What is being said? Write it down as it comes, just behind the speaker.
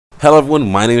Hello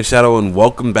everyone, my name is Shadow and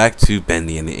welcome back to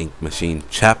Bendy and the Ink Machine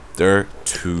Chapter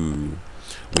 2.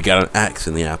 We got an axe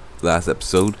in the last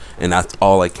episode and that's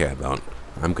all I care about.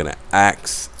 I'm gonna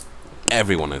axe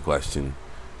everyone a question.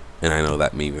 And I know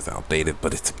that meme is outdated,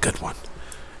 but it's a good one.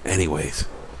 Anyways,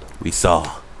 we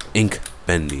saw Ink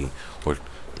Bendy, or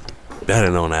better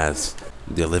known as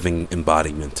the living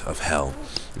embodiment of hell.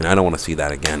 And I don't want to see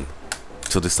that again.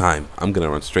 So this time, I'm gonna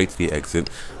run straight to the exit,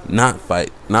 not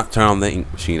fight, not turn on the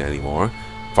ink machine anymore.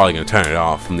 Probably gonna turn it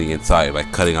off from the inside by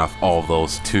cutting off all of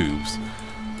those tubes.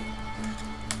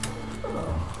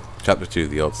 Chapter 2,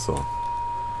 the old soul.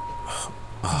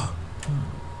 Oh,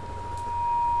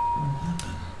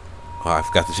 I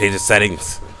forgot to change the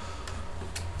settings.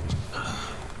 Well,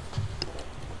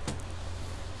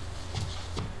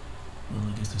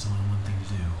 I guess there's only one thing to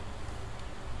do.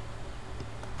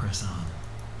 Press on.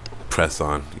 Press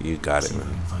on. You got it, See if we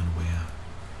man. can find a way out.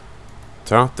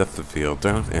 Turn off depth of field.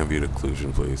 Turn off ambient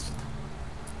occlusion, please.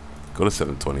 Go to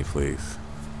 720, please.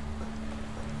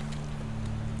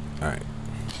 Alright.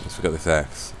 Let's pick up this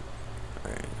axe.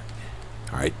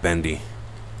 Alright, Bendy.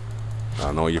 I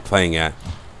don't know what you're playing at,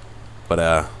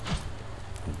 but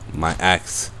my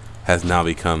axe has now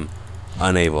become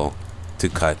unable to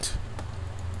cut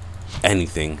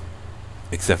anything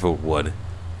except for wood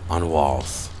on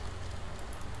walls,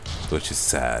 which is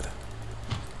sad.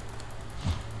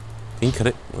 Can you cut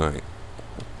it? Alright.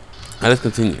 Now let's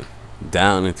continue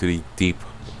down into the deep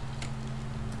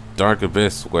dark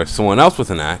abyss where someone else with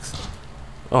an axe.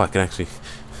 Oh, I can actually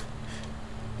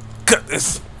cut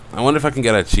this. I wonder if I can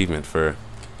get an achievement for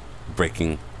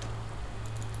breaking.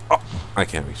 Oh, I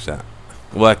can't reach that.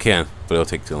 Well, I can, but it'll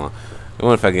take too long. I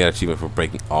wonder if I can get an achievement for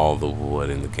breaking all the wood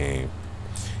in the game.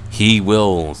 He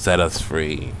will set us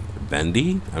free.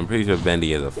 Bendy? I'm pretty sure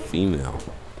Bendy is a female.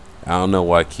 I don't know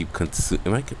why I keep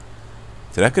consuming.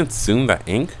 Did I consume that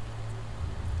ink?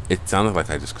 It sounded like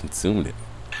I just consumed it.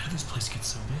 How did this place get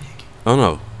so big? Oh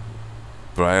no.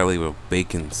 Brierly with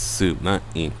bacon soup, not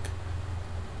ink.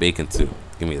 Bacon soup.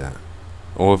 Give me that.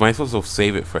 Or am I supposed to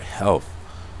save it for health?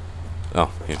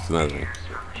 Oh, here's another thing.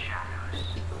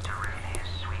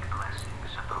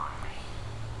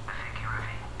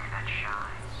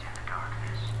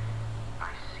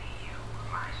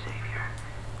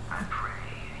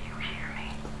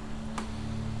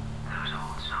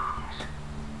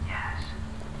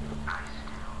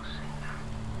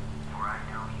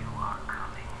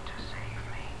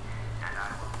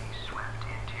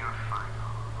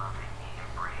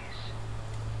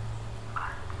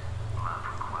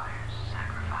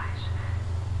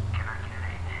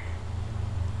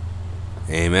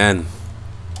 Amen.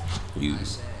 You. I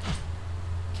said,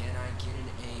 can I get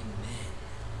an amen?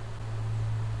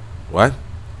 What?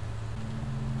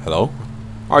 Hello?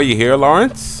 Are you here,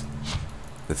 Lawrence?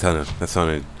 That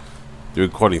sounded. The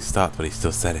recording stopped, but he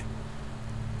still said it.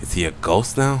 Is he a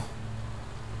ghost now?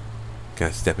 Can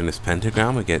I step in this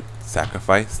pentagram and get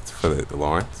sacrificed for the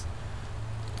Lawrence?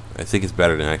 I think it's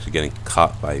better than actually getting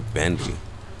caught by Bendy.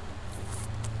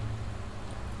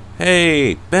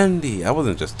 Hey, Bendy! I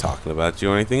wasn't just talking about you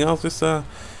or anything else. I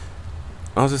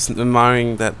was just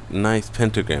admiring that nice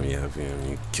pentagram you have here in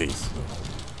your case.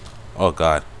 Oh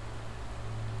God!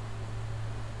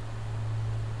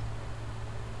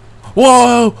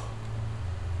 Whoa!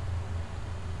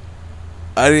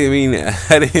 I didn't mean it.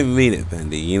 I didn't mean it,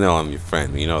 Bendy. You know I'm your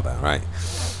friend. You know that, right?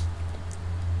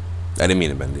 I didn't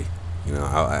mean it, Bendy. You know,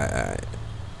 I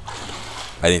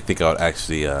didn't think I would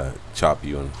actually chop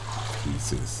you in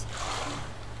pieces.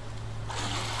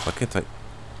 Why can't I?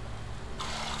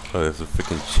 Oh, there's a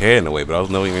freaking chair in the way, but I was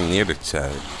not even near the chair.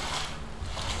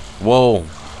 Whoa!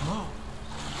 Hello?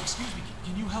 Excuse me,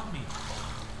 can you help me?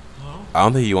 Hello? I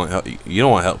don't think you want help. You don't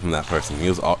want help from that person. He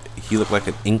looked like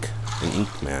an ink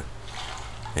man,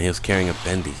 and he was carrying a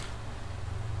Bendy.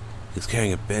 He was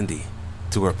carrying a Bendy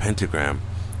to our pentagram.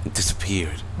 It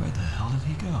disappeared. Where the hell did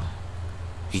he go?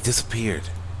 He disappeared.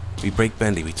 We break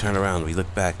Bendy, we turn around, we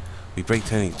look back. We break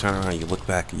Bendy, you turn around, you look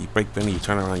back. You break Bendy, you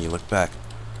turn around, you look back.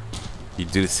 You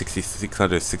do this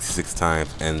 666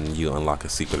 times and you unlock a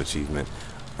secret achievement.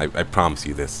 I promise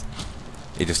you this.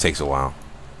 It just takes a while.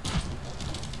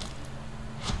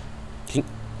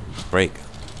 Break.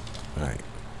 Alright.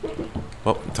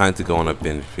 Well, time to go on a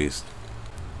binge feast.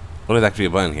 What is actually a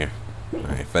button here?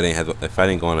 Alright, if I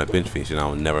didn't go on a binge feast, then I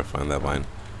would never find that button.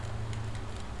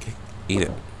 Okay, eat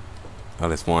it. Oh,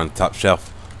 there's more on the top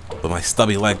shelf. But my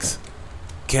stubby legs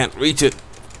can't reach it.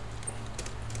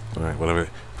 Alright, whatever.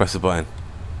 Press the button.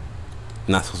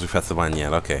 Not supposed to press the button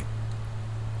yet, okay.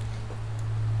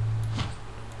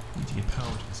 Need to get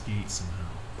power to this gate somehow.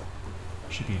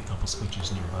 Should be a couple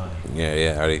switches nearby.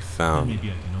 Yeah, I already found. Maybe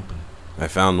I can open it. I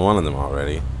found one of them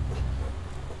already.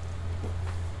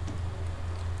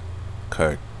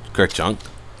 Kerchunk.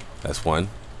 That's one.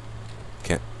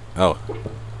 Can't. Oh,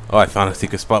 I found a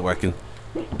secret spot where I can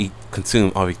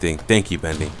consume everything. Thank you,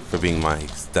 Bendy, for being my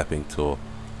stepping tool.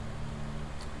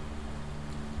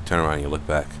 Turn around and you look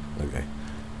back. Okay.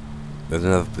 There's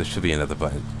another. There should be another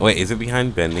button. Wait, is it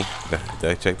behind Bendy?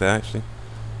 Did I check that actually?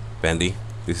 Bendy.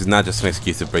 This is not just an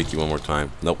excuse to break you one more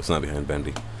time. Nope, it's not behind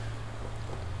Bendy.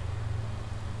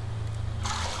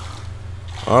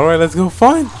 All right, let's go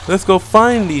find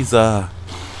these. Trying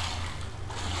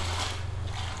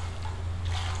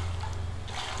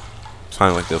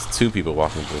like there's two people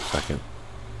walking for a second.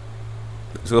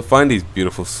 Let's go find these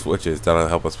beautiful switches that'll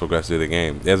help us progress through the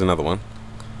game. There's another one.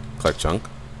 Collect chunk.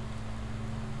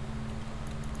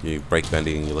 You break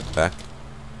Bendy and you look back.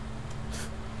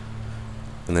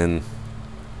 And then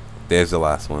there's the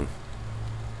last one.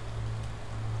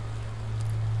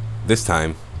 This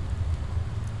time,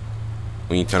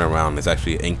 when you turn around, it's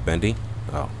actually ink Bendy.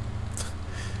 Oh.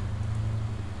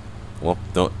 Well,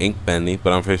 no ink Bendy,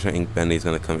 but I'm pretty sure ink Bendy's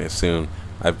gonna come here soon.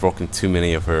 I've broken too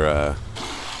many of her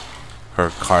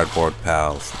cardboard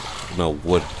pals. No,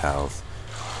 wood pals.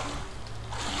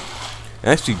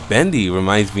 Actually, Bendy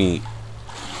reminds me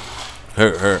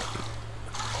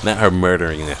not her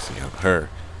murderingness, you know, her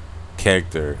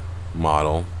character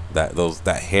model, that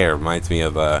hair reminds me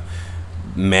of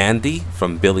Mandy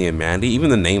from Billy and Mandy. Even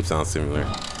the name sounds similar.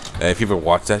 If you ever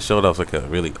watched that show, that was like a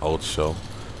really old show.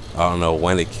 I don't know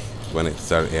when it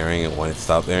started airing and when it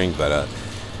stopped airing, but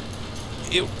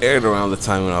it aired around the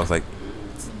time when I was like,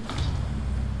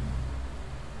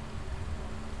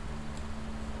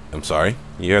 I'm sorry,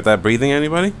 you heard that breathing,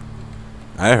 anybody?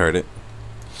 I heard it,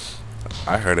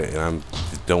 and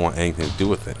I don't want anything to do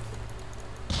with it.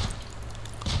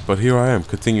 But here I am,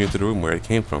 continuing to the room where it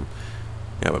came from.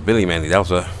 Yeah, but Billy and Mandy, that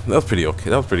was pretty okay.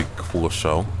 That was a pretty cool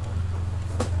show.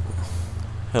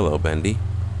 Hello, Bendy.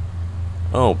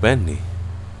 Oh, Bendy.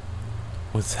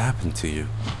 What's happened to you?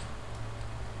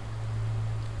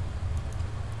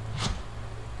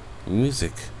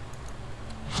 Music.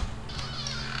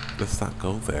 Let's not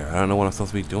go there. I don't know what I'm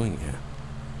supposed to be doing here.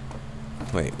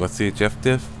 Wait, what's the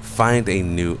objective? Find a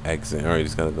new exit. Alright,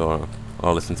 just gotta go on.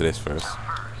 I'll listen to this first.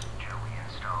 First, Joey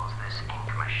installs this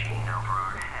ink machine over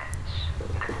our heads.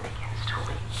 Then it begins to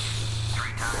leak.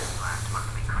 3 times last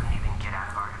month we couldn't even get out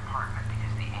of our apartment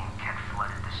because the ink had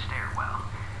flooded the stairwell.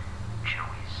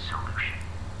 Joey's solution: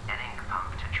 an ink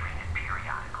pump to drain it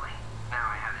periodically. Now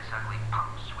I have this ugly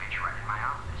pump switch right in my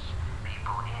office.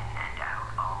 People in and out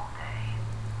all day.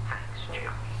 Thanks,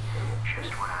 Joey.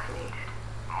 Just what I needed.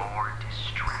 More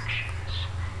distractions.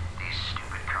 These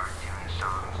stupid cartoon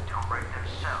songs don't write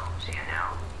themselves, you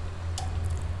know.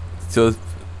 So,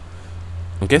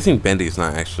 I'm guessing Bendy's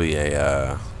not actually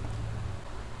a,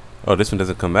 Oh, this one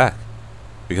doesn't come back.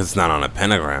 Because it's not on a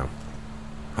pentagram.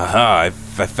 Haha, I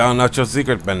found out your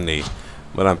secret, Bendy.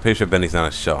 But I'm pretty sure Bendy's not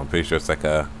a show. I'm pretty sure it's like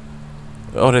a...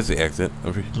 Oh, there's the exit.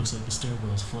 Looks like the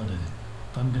stairwell's flooded.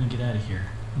 If I'm gonna get out of here,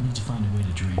 I need to find a way to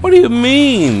drain. What do you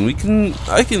mean?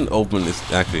 I can open this.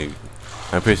 Actually,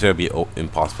 I'm pretty sure it'd be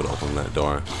impossible to open that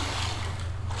door.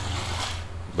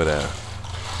 But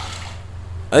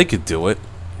I could do it.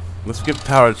 Let's give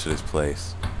power to this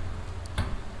place.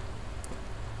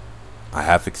 I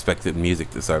half expected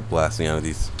music to start blasting out of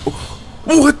these.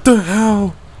 What the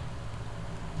hell?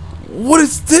 What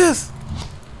is this?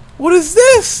 What is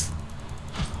this?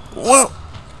 What?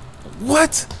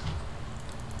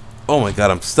 Oh my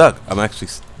god, I'm stuck. I'm actually...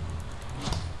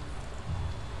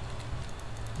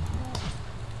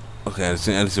 Okay, I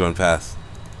just went past.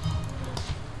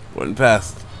 Went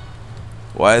past.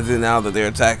 Why is it now that they're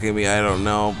attacking me? I don't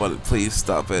know, but please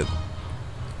stop it.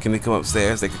 Can they come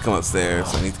upstairs? They could come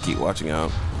upstairs. I need to keep watching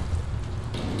out.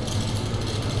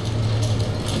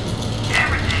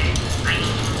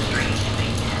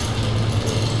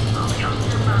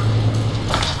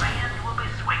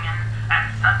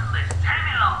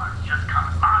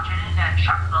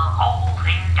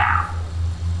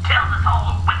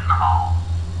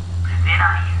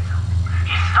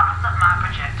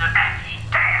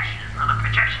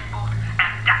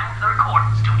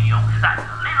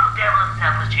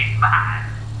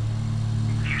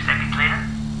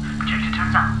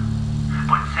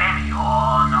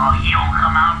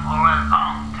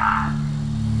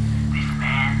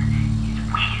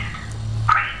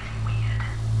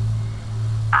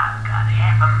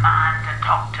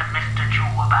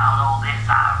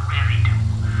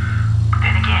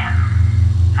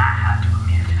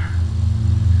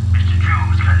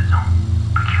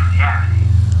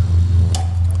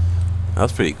 That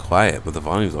was pretty quiet, but the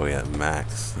volume's already at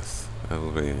max. That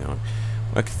was really annoying.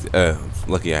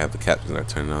 Lucky I have the captions that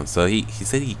turned on. So he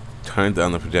said he turned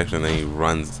on the projection and then he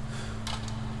runs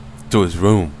to his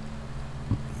room,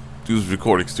 to his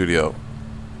recording studio.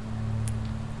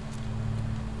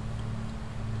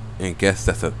 And I guess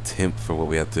that's a tip for what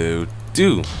we have to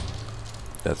do.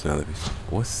 That's another piece.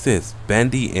 What's this?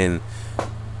 Bendy in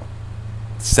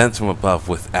Sent from Above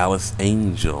with Alice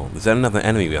Angel. Is that another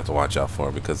enemy we have to watch out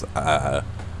for? Because I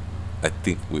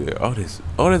think we're there's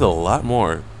a lot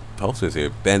more posters here.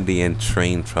 Bendy in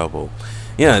Train Trouble.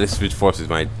 Yeah, this reinforces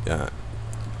my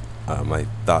my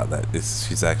thought that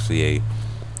she's actually a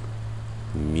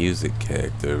music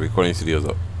character. Recording studios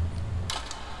up.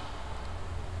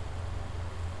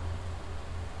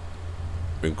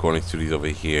 Recording studios over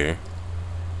here.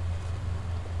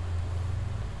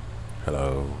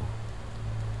 Hello.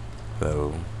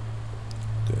 Hello.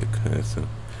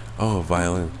 Oh, a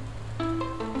violin.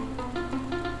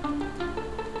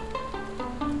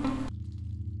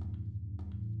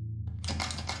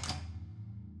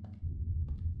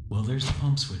 Well, there's the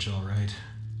pump switch, all right.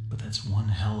 But that's one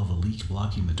hell of a leak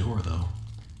blocking the door, though.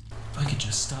 If I could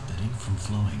just stop that ink from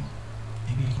flowing,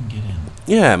 maybe I can get in.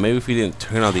 Yeah, maybe if we didn't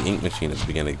turn on the ink machine at the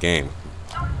beginning of the game.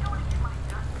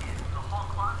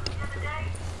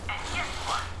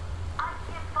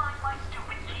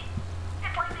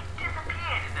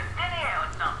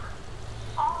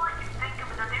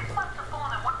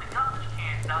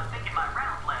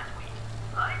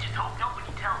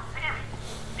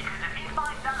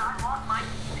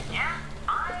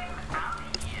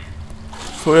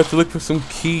 So we have to look for some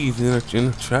keys in a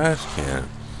trash can.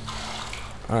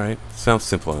 Alright, sounds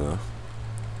simple enough.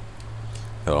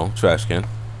 Hello, trash can.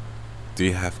 Do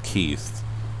you have keys?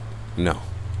 No.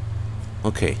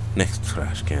 Okay, next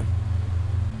trash can.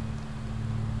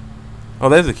 Oh,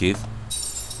 there's the keys.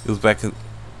 It was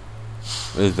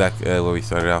back where we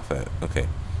started off at. Okay.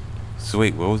 So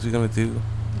wait, what was we gonna do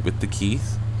with the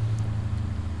keys?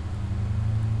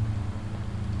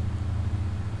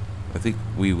 I think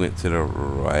we went to the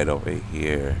right over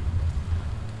here.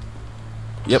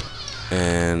 Yep.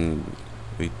 And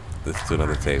let's do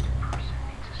another tape.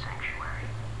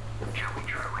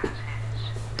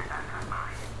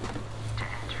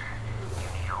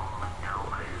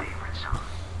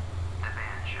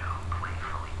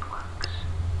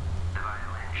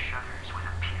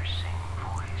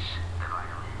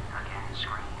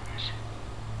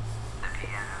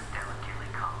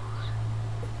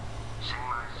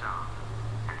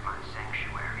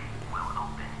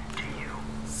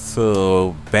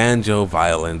 So, banjo,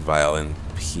 violin,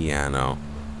 piano.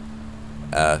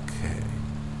 Okay.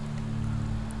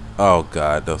 Oh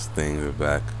god, those things are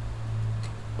back.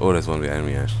 Oh, there's one behind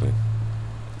me actually.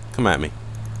 Come at me.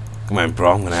 Come on,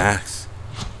 bro, I'm gonna axe.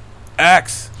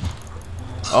 Axe!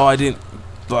 Oh, I didn't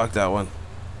block that one.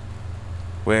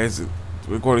 Where is it?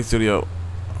 Recording studio.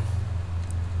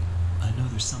 I know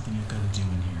there's something I've got to do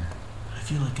in here. I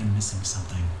feel like I'm missing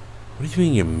something. What do you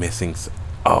mean you're missing?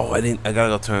 Oh, I gotta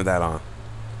go turn that on.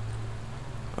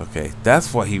 Okay,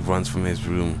 that's why he runs from his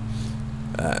room.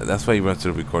 That's why he runs to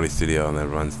the recording studio and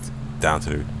then runs down to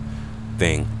the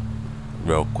thing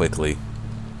real quickly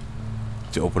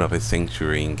to open up his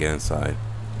sanctuary and get inside.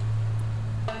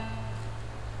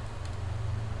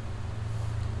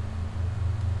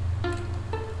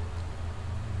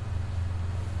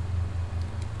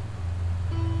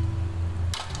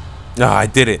 No, I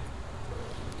did it.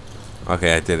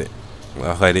 Okay, I did it.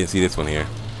 Well, I didn't see this one here.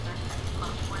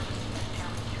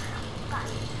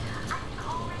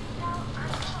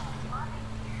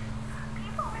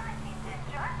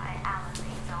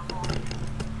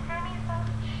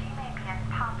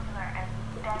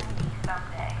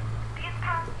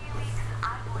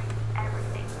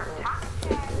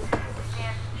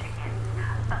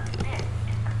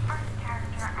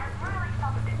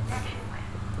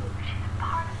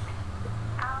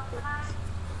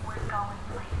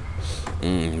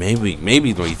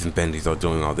 Maybe the reason Bendy's are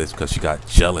doing all this because she got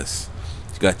jealous.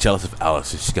 She got jealous of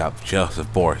Alice, and she got jealous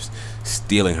of Boris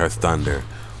stealing her thunder.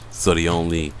 So the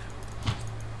only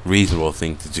reasonable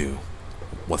thing to do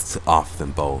was to off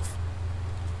them both,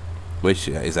 which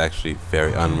is actually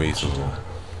very unreasonable.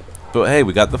 But hey,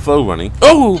 we got the flow running.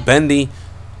 Oh, Bendy,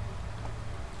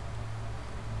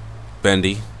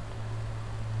 Bendy,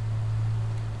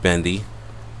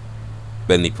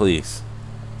 please.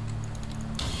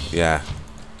 Yeah.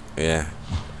 Yeah.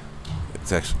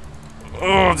 It's actually...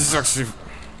 Oh, this is actually...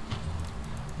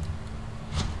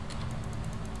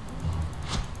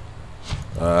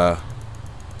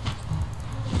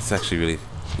 It's actually really...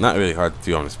 Not really hard to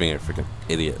do on a finger, freaking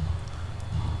idiot.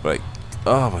 But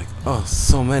Oh my, oh,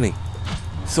 so many.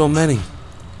 So many.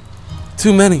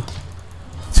 Too many.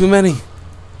 Too many.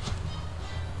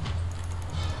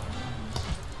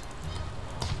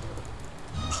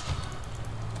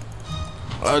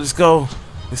 Oh, just go.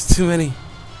 There's too many.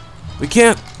 We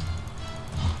can't.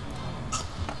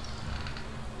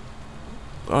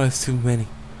 Oh, there's too many.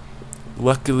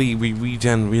 Luckily, we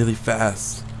regen really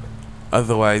fast.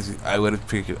 Otherwise, I would have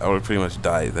pretty much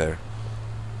died there.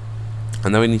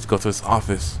 And then we need to go to this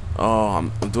office. Oh,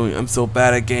 I'm so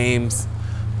bad at games.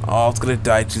 Oh, it's gonna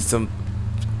die to some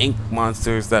ink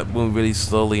monsters that move really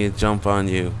slowly and jump on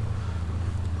you.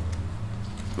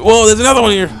 Whoa, there's another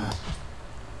one here.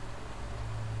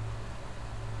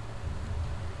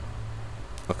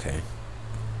 Okay.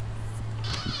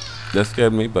 That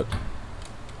scared me, but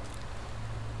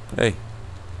hey,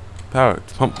 power,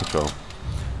 it's pump control.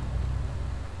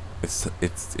 It's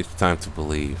time to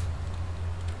believe.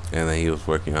 And then he was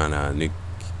working on a new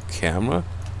camera.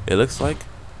 It looks like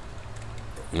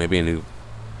maybe a new.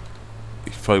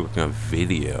 He's probably working on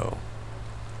video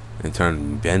and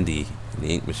turned Bendy in the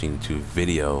ink machine into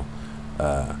video,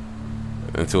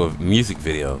 into a music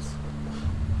videos,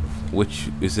 which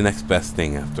is the next best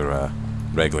thing after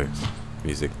regular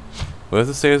music. Where's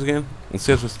the stairs again? The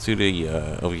stairs was to the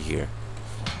over here.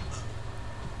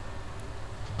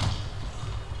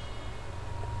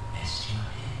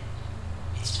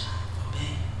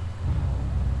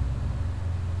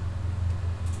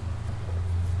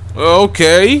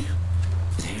 Okay.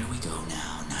 There we go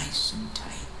now, nice and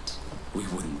tight. We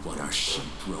wouldn't want our sheep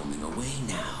roaming away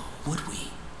now, would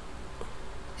we?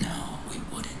 No, we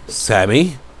wouldn't.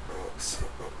 Sammy?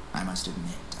 I must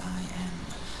admit, I am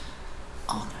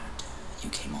honored you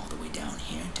came all the way down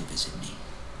here to visit me.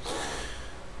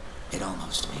 It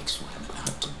almost makes what I'm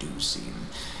about to do seem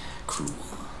cruel.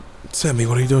 Sammy,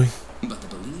 what are you doing? But the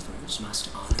believers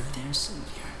must honor their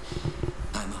savior.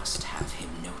 I must have him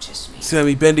notice me.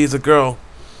 Sammy, Bendy is a girl.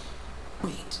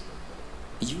 Wait,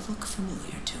 you look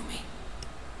familiar to me.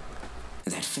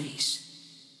 That face.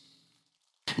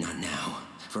 Not now,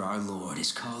 for our Lord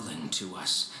is calling to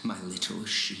us, my little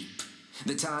sheep.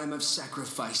 The time of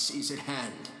sacrifice is at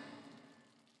hand.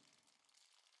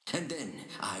 And then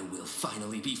I will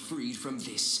finally be freed from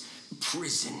this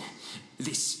prison,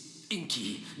 this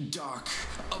inky, dark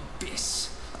abyss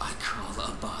I call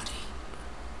a body.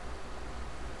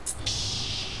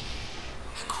 Shh.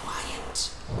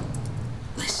 Quiet.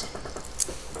 Listen.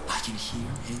 I can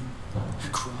hear him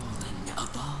crawling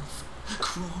above.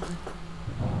 Crawling.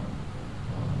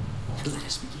 Let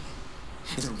us begin.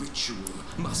 The ritual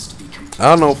must be complete. I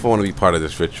don't know if I want to be part of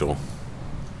this ritual.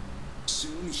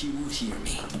 Soon he will hear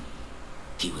me.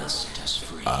 He will set us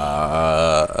free.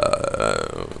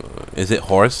 Is it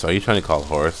Horse? Are you trying to call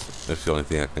Horse? That's the only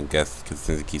thing I can guess, because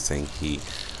since he keeps saying he.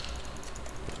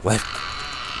 Left.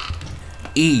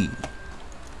 E.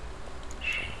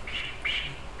 Sheep,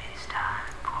 it's time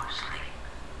for sleep.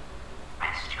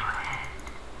 Rest your head.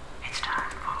 It's time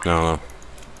for No. in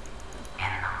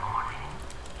the morning,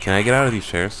 Can I get out of these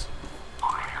chairs? or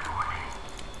in the morning,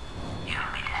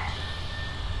 you'll be dead.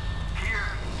 Hear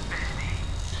me, Bendy.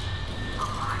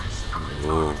 Arise from the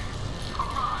Ooh. dark.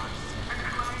 Arise and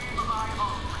claim my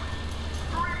offering.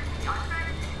 Free, I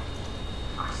beg you.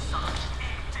 I summon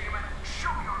ink demon.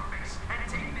 Show your face and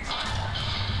take this.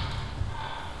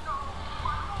 No,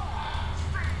 my lord,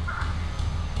 stay back.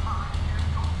 I am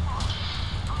your father.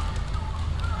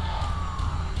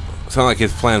 Sound like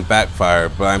his plan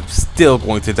backfired, but I'm still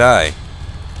going to die.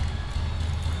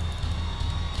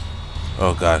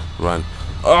 Oh god, run.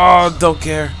 Oh, don't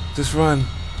care. Just run.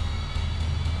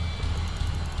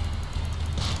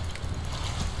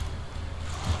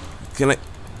 Can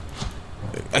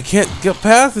I can't get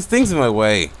past. This thing's in my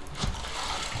way.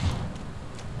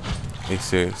 Are you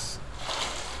serious?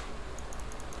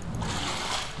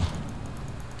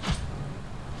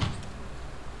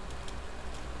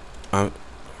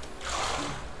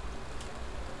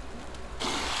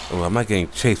 Well, I'm not getting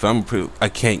chased, but I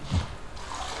can't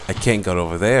go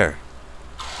over there.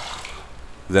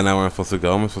 Is that not where I'm supposed to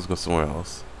go? I'm supposed to go somewhere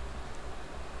else.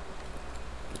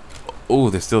 Oh,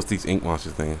 there's still these ink monster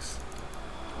things.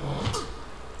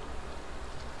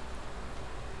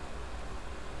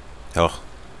 Oh,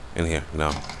 in here,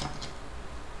 no.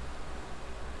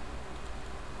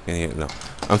 In here, no.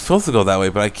 I'm supposed to go that way,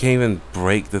 but I can't even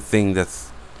break the thing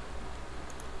that's.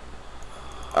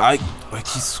 I keep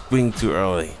swinging too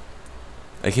early.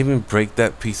 I can't even break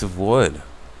that piece of wood.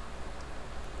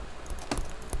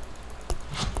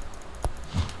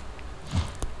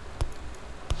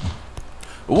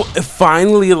 Well,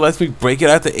 finally, it lets me break it.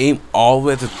 I have to aim all the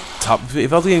way at the top of it.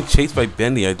 If I was getting chased by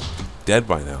Bendy, I'd be dead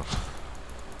by now.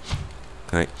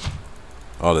 Can I?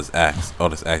 Oh, this axe. Oh,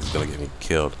 this axe is gonna get me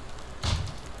killed.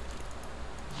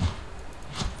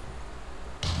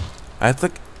 I have to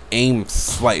like, aim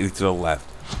slightly to the left.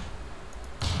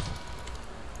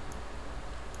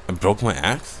 I broke my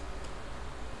axe?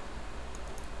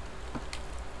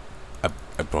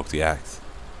 I broke the axe.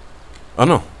 Oh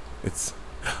no. It's...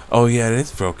 Oh yeah, it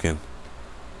is broken.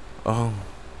 Oh.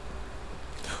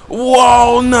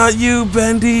 Whoa, not you,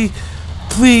 Bendy!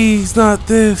 Please, not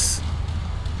this.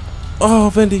 Oh,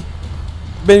 Bendy.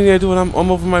 Bendy, I do it. I'm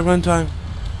over my runtime.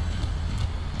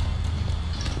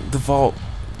 The vault.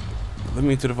 Let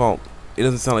me into the vault. It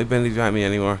doesn't sound like Bendy's behind me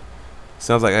anymore.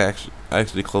 Sounds like I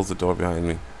actually closed the door behind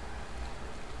me.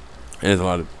 And there's a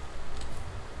lot of...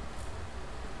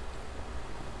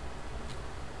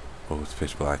 Oh, it's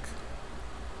pitch black.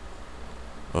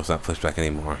 Oh, it's not pitch black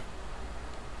anymore.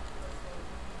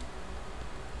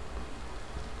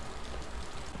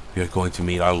 We are going to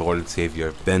meet our Lord and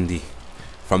Savior, Bendy,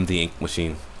 from the ink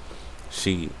machine.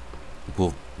 She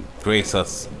will grace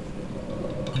us.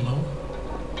 Hello?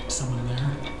 Someone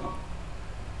there?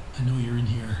 I know you're in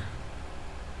here.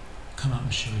 Come out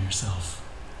and show yourself.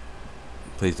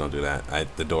 Please don't do that.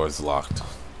 The door is locked.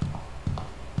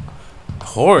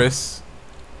 Horace?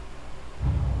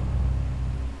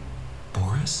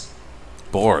 Boris?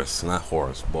 Boris, not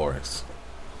Horace. Boris.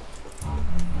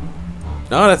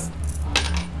 No, that's...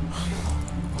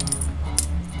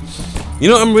 You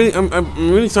know, I'm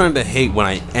really starting to hate when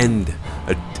I end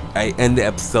the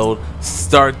episode,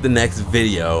 start the next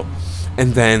video,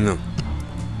 and then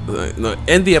no,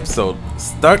 end the episode,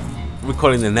 start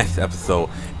recording the next episode,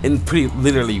 and pretty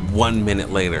literally 1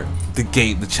 minute later,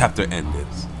 the chapter ended.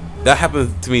 That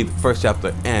happened to me the first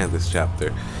chapter and this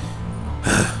chapter.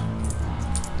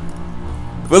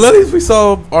 But at least we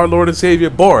saw our Lord and Savior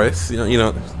Boris. You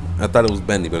know, I thought it was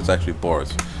Bendy, but it's actually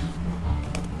Boris.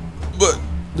 But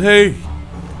hey,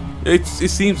 it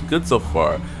seems good so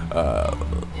far.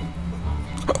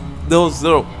 Those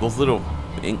little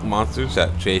ink monsters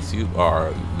that chase you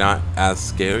are not as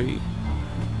scary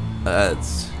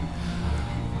as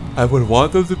I would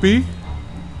want them to be.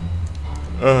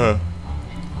 They're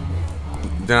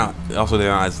not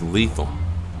as lethal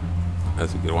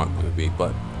as you could want them to be,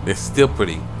 but they're still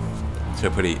pretty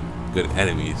good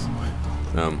enemies.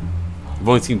 I've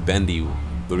only seen Bendy,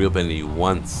 the real Bendy,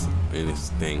 once in this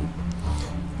thing,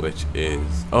 which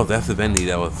is... Oh, that's the Bendy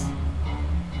that was...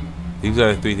 These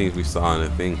are the 3 things we saw in the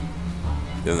thing.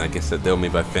 Then I guess that they were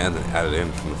made by fans and added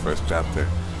in from the first chapter.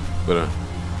 But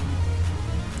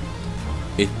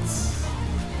it's...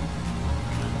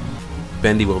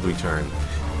 Bendy will return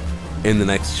in the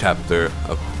next chapter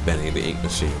of Bendy the Ink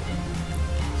Machine.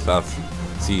 So I'll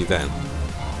see you then.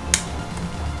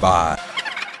 Bye.